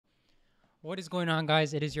What is going on,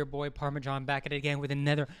 guys? It is your boy Parmesan back at it again with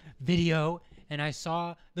another video. And I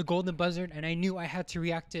saw the golden buzzard and I knew I had to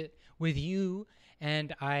react it with you.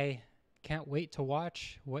 And I can't wait to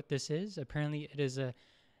watch what this is. Apparently it is a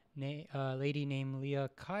lady named Leah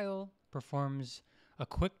Kyle performs a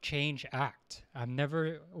quick change act. I've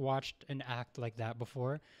never watched an act like that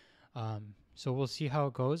before. So we'll see how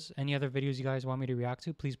it goes. Any other videos you guys want me to react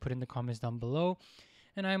to, please put in the comments down below.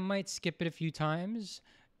 And I might skip it a few times.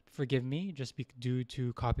 Forgive me, just due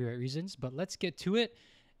to copyright reasons. But let's get to it,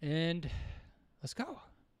 and let's go.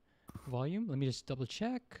 Volume, let me just double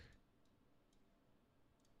check.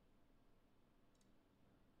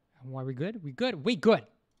 Are we good? We good? We good.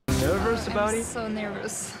 Nervous about it? So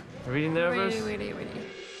nervous. Really nervous? Really.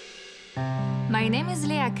 My name is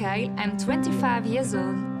Leah Kyle, I'm 25 years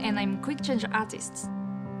old, and I'm a quick change artist.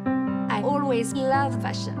 I always love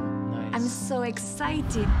fashion. Nice. I'm so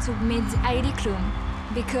excited to meet Heidi Klum,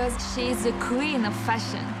 because she is the queen of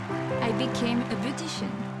fashion. I became a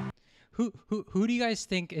beautician. Who do you guys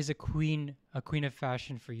think is a queen of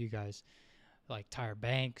fashion for you guys? Like Tyra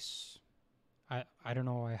Banks. I don't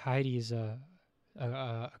know why Heidi is a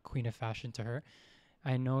queen of fashion to her.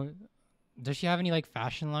 I know, does she have any like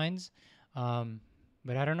fashion lines?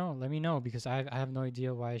 But I don't know. Let me know, because I have no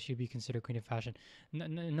idea why she'd be considered queen of fashion.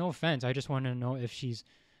 No offense. I just want to know if she's.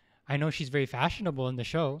 I know she's very fashionable in the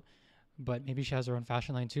show, but maybe she has her own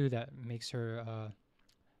fashion line too that makes her.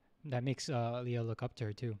 That makes Leah look up to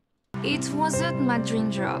her too. It wasn't my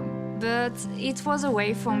dream job, but it was a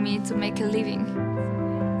way for me to make a living.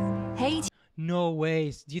 Heidi. No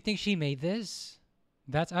ways. Do you think she made this?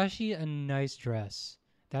 That's actually a nice dress.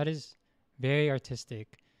 That is very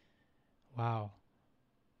artistic. Wow.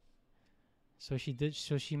 So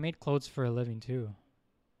she made clothes for a living too.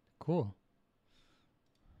 Cool.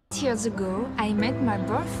 Years ago, I met my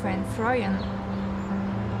boyfriend Florian.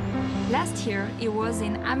 Last year, he was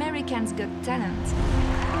in American's Got Talent.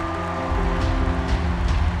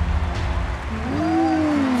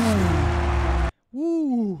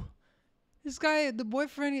 Woo! This guy, the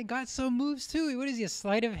boyfriend, got some moves too. What is he, a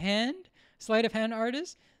sleight of hand? Sleight of hand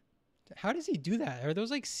artist? How does he do that? Are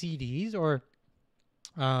those like CDs or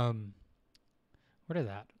what are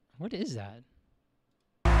that? What is that?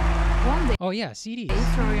 One day, Oh yeah, CDs.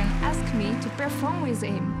 Florian asked me to perform with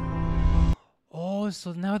him. Oh,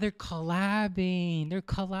 so now they're collabing. They're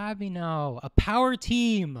collabing now. A power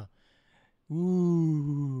team.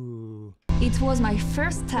 Ooh. It was my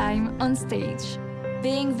first time on stage.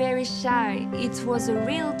 Being very shy, it was a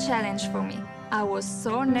real challenge for me. I was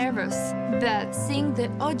so nervous, but seeing the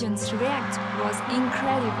audience react was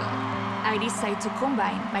incredible. I decided to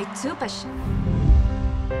combine my two passions,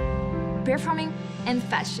 performing and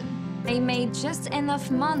fashion. I made just enough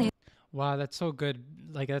money. Wow, that's so good.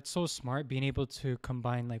 Like, that's so smart, being able to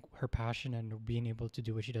combine like her passion and being able to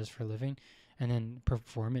do what she does for a living and then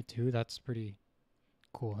perform it too. That's pretty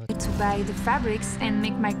cool. To buy the fabrics and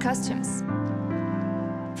make my costumes.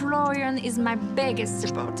 Florian is my biggest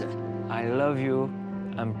supporter. I love you.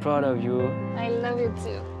 I'm proud of you. I love you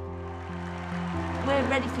too. We're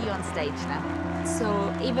ready for you on stage now.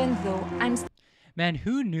 So even though I'm Man,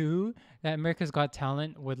 who knew that America's Got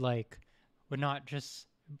Talent would not just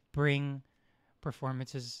bring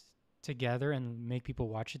performances together and make people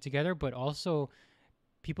watch it together, but also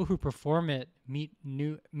people who perform it meet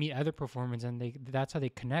other performers, and that's how they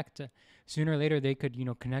connect. Sooner or later they could,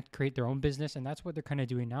 connect, create their own business, and that's what they're kind of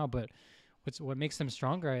doing now. But what makes them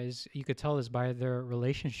stronger is, you could tell, is by their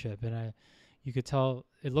relationship, and you could tell,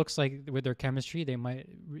 it looks like with their chemistry they might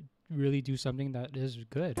really do something that is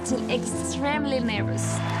good. still extremely nervous.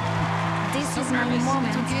 This is my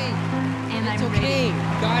moment. It's okay. And It's I'm okay.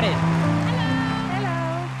 ready. Got it.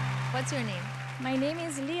 Hello, What's your name? my name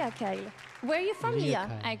is Leah Kyle. Where are you from, Leah Leah?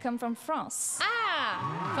 Kyle. I come from France.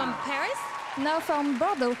 Ah, from Paris? No, from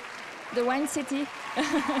Bordeaux, the wine city.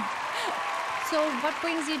 So what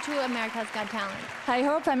brings you to America's Got Talent? I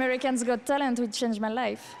hope Americans Got Talent will change my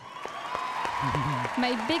life.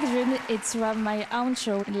 My big dream is to have my own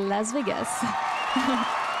show in Las Vegas.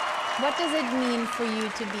 What does it mean for you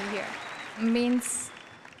to be here? Means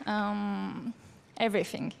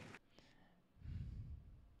everything.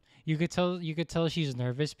 You could tell she's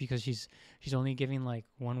nervous because she's only giving like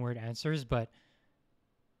one-word answers, but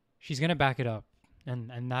she's gonna back it up,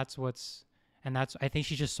 and that's I think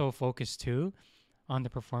she's just so focused too on the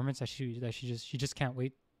performance that she just can't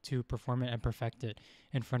wait to perform it and perfect it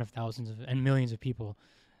in front of thousands and millions of people.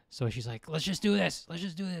 So she's like, let's just do this.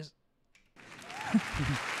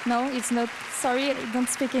 No, it's not. Sorry, I don't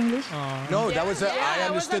speak English. No, that was I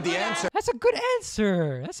understood the answer. That's a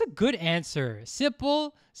good answer.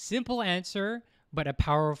 Simple answer, but a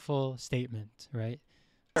powerful statement, right?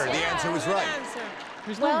 The answer was right.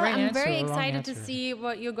 There's no Well, right I'm answer very or wrong excited to answer. see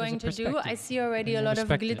what you're going There's to a do. I perspective. see already a There's a lot of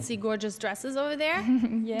perspective. glitzy, gorgeous dresses over there.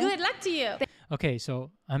 Yeah. Good luck to you. Okay, so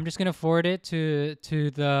I'm just gonna forward it to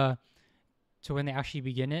when they actually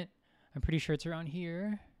begin it. I'm pretty sure it's around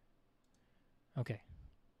here. Okay.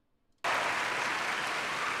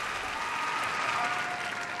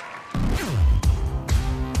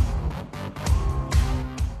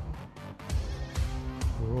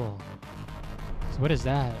 Cool. So what is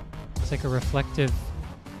that? It's like a reflective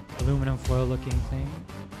aluminum foil looking thing.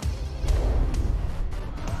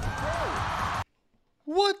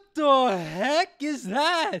 What the heck is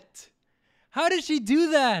that? How did she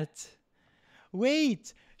do that?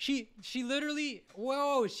 Wait, she literally,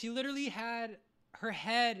 whoa, she literally had her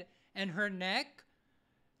head and her neck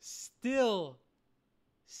still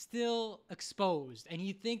exposed. And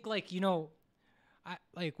you think like, you know,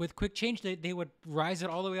 like with quick change, they would rise it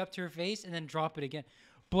all the way up to her face and then drop it again.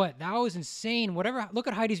 But that was insane. Whatever, look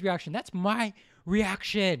at Heidi's reaction. That's my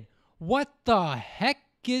reaction. What the heck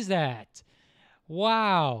is that?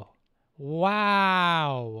 Wow.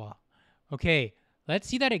 Wow. Okay, let's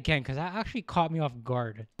see that again because that actually caught me off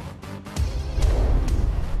guard.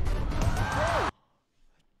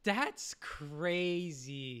 That's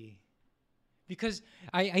crazy. Because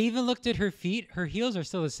I even looked at her feet. Her heels are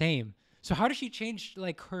still the same. So how does she change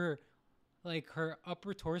like her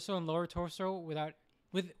upper torso and lower torso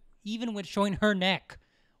even with showing her neck?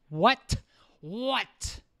 What?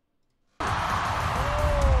 What?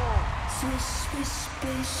 Swish, swish,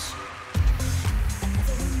 swish.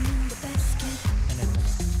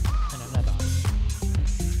 And another.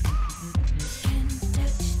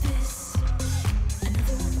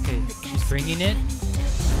 Okay, she's bringing it.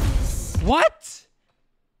 What?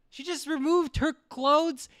 She just removed her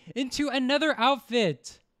clothes into another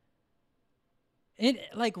outfit.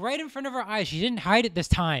 Like right in front of her eyes. She didn't hide it this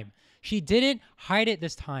time. She didn't hide it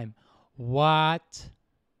this time. What?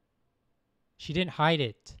 She didn't hide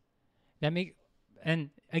it.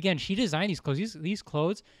 And again, she designed these clothes. These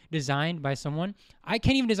clothes designed by someone. I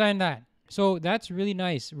can't even design that. So that's really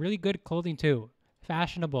nice. Really good clothing too.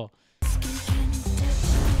 Fashionable.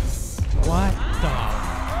 What the?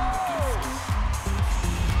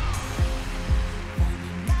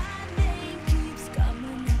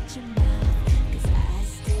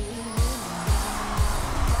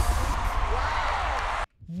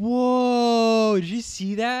 Whoa, did you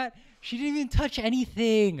see that? She didn't even touch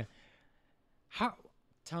anything. How?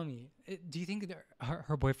 Tell me, do you think that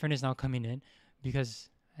her boyfriend is now coming in? Because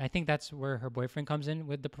I think that's where her boyfriend comes in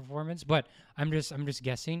with the performance. But I'm just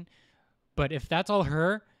guessing. But if that's all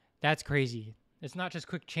her, that's crazy. It's not just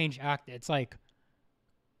quick change act. It's like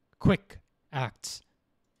quick acts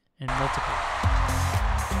and multiple.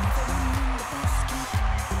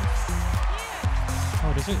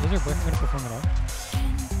 Oh, is her boyfriend gonna perform at all?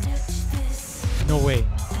 No way.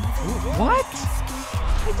 Ooh, what?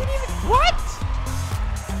 I didn't even. What?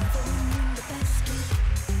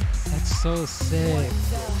 That's so sick.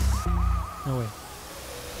 No way.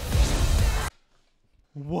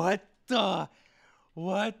 What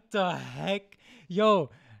the heck? Yo,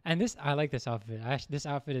 and I like this outfit. This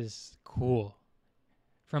outfit is cool.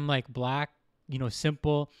 From like black, you know,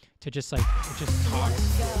 simple to just like, it just talks.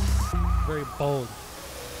 Very bold.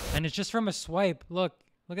 And it's just from a swipe. Look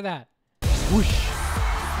at that. Whoosh.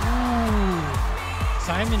 Ooh.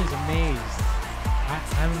 Simon is amazed.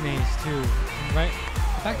 I'm amazed too. And right,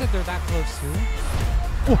 the fact that they're that close too.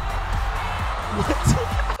 Oh. What?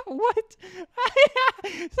 What?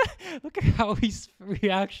 Look at how he's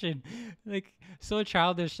reaction, like so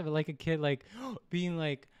childish, like a kid, like being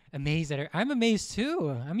like amazed at her. I'm amazed too.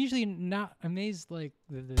 I'm usually not amazed like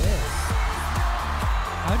this.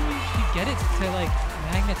 How did she get it to like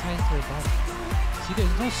magnetize to her body? See,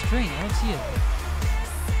 there's no string. I don't see it.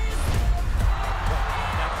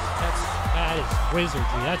 That is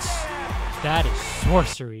wizardry. That is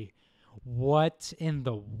sorcery. What in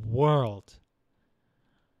the world?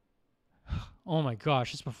 Oh my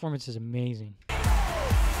gosh, this performance is amazing. No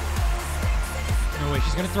way,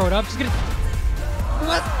 she's gonna throw it up. She's gonna.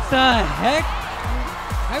 What the heck?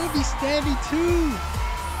 I would be standing too.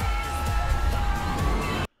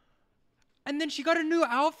 And then she got a new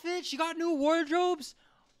outfit. She got new wardrobes.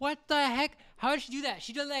 What the heck? How did she do that?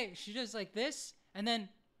 She does like this, and then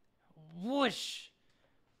whoosh.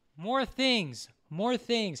 More things.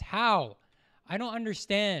 How? I don't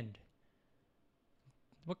understand.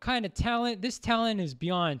 What kind of talent? This talent is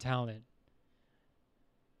beyond talent.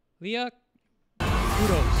 Leah,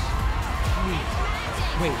 kudos.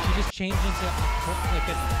 Jeez. Wait, she just changed into like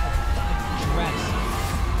a dress.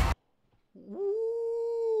 Ooh.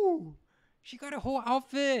 She got a whole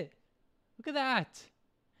outfit. Look at that.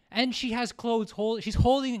 And she has clothes. She's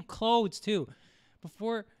holding clothes too.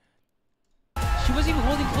 Before, she wasn't even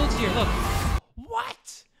holding clothes here. Look.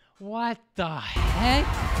 What? What the heck?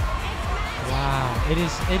 Wow. It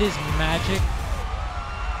is magic.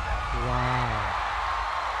 Wow.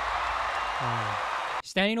 Wow.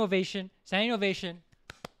 Standing ovation. Standing ovation.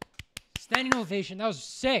 Standing ovation. That was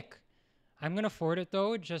sick. I'm gonna forward it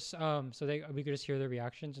though, just so that we could just hear their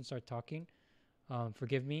reactions and start talking.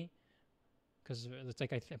 Forgive me, because it's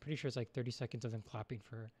like I'm pretty sure it's like 30 seconds of them clapping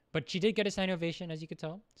for her. But she did get a standing ovation, as you could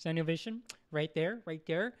tell. Standing ovation, right there, right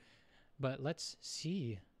there. But let's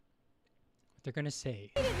see what they're gonna say.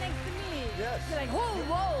 Next to me. Yes. You're like, whoa,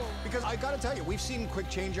 whoa. Because I gotta tell you, we've seen quick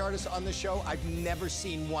change artists on the show. I've never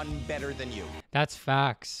seen one better than you. That's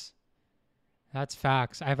facts. That's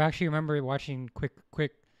facts. I've actually remember watching quick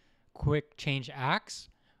change acts,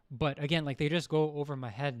 but again, like they just go over my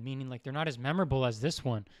head, meaning like they're not as memorable as this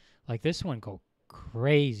one. Like this one go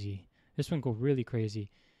crazy. This one go really crazy.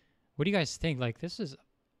 What do you guys think? Like this is,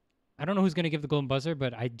 I don't know who's gonna give the golden buzzer,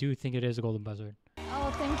 but I do think it is a golden buzzer. Oh,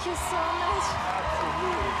 thank you so much.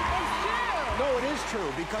 No, it is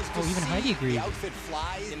true, because to even Heidi see agreed. the outfit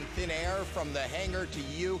fly in thin air from the hanger to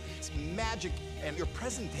you, it's magic, and your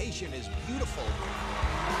presentation is beautiful.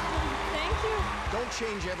 Thank you. Don't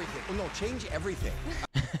change everything. Well, no, change everything.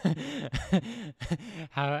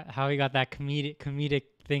 how he got that comedic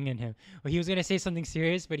thing in him. Well, he was gonna say something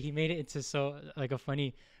serious, but he made it into so like a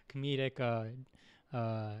funny comedic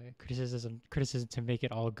criticism to make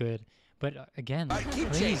it all good. But again, like, Keep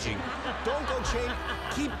crazy. changing. Don't go change.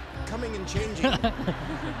 Keep coming and changing.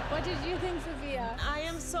 What did you think, Sophia? I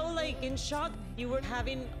am so like in shock. You were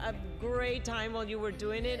having a great time while you were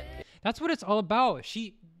doing it. That's what it's all about.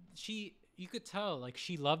 She you could tell like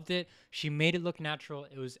she loved it. She made it look natural.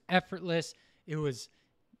 It was effortless. It was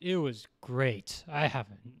great. I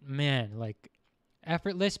haven't, man, like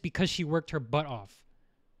effortless because she worked her butt off.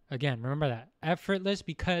 Again, remember that. Effortless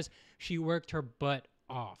because she worked her butt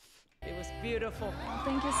off. It was beautiful.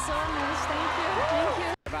 Thank you so much. Thank you. Thank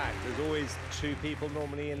you. Back. There's always two people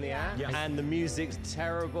normally in the act, and the music's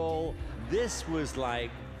terrible. This was like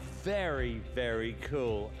very, very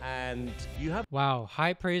cool, and you have Wow,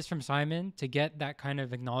 high praise from Simon to get that kind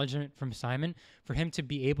of acknowledgement from Simon, for him to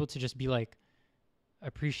be able to just be like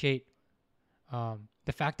appreciate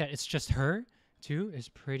the fact that it's just her too is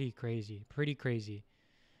pretty crazy. Pretty crazy.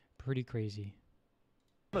 Pretty crazy.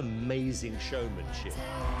 amazing showmanship.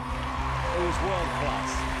 It was world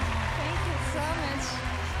class. Thank you so much.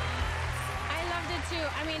 I loved it too.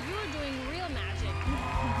 I mean, you were doing real magic.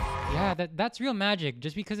 Yeah, that's real magic.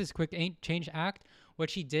 Just because it's quick ain't change act, what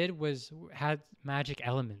she did was had magic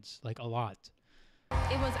elements, like a lot.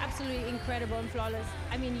 It was absolutely incredible and flawless.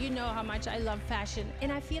 I mean, you know how much I love fashion. And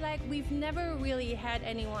I feel like we've never really had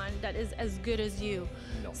anyone that is as good as you.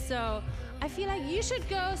 No. So I feel like you should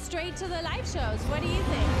go straight to the live shows. What do you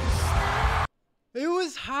think? It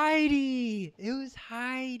was Heidi. It was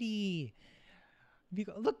Heidi.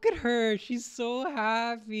 Look at her. She's so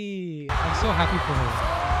happy. I'm so happy for her.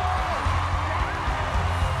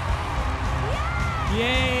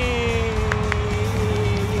 Yay!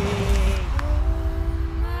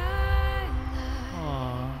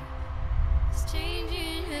 Aww.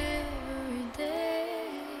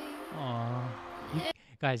 Aww.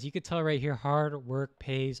 Guys, you could tell right here, hard work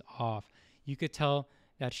pays off. You could tell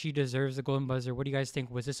that she deserves the golden buzzer. What do you guys think?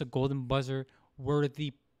 Was this a golden buzzer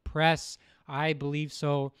worthy press? I believe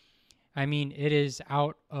so. I mean, it is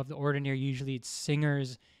out of the ordinary. Usually it's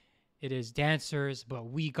singers, it is dancers, but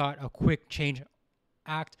we got a quick change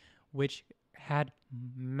act which had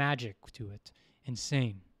magic to it.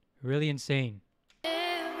 Insane. Really insane. She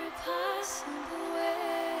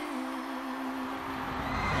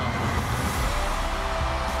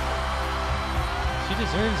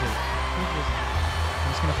deserves it. I'm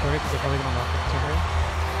just gonna throw it because they're probably gonna walk up to her.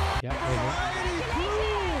 Yep, right here.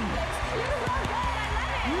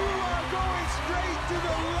 You are going straight to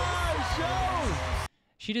the live show.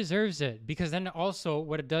 She deserves it because then also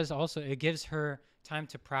what it does also, it gives her time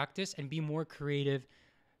to practice and be more creative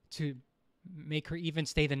to make her even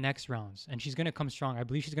stay the next rounds. And she's gonna come strong. I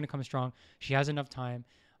believe she's gonna come strong. She has enough time.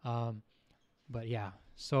 But yeah,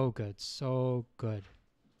 so good, so good,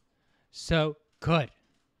 so good.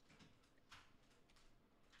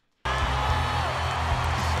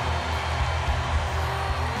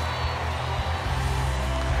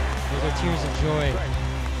 Those are tears of joy.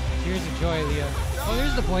 Tears of joy, Leah. Oh,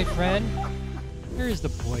 there's the boyfriend. There's the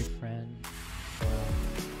boyfriend.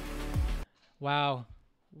 Wow.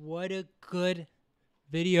 What a good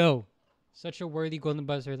video. Such a worthy golden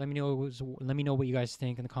buzzer. Let me know what you guys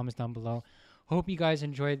think in the comments down below. Hope you guys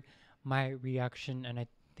enjoyed my reaction, and I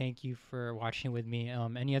thank you for watching with me.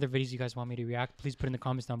 Any other videos you guys want me to react, please put in the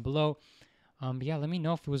comments down below. But yeah, let me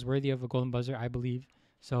know if it was worthy of a golden buzzer. I believe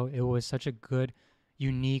so. It was such a good,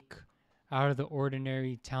 unique, out of the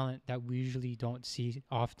ordinary talent that we usually don't see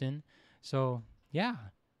often. So yeah,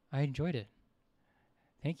 I enjoyed it.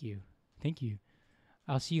 Thank you.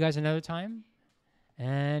 I'll see you guys another time,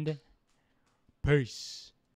 and peace.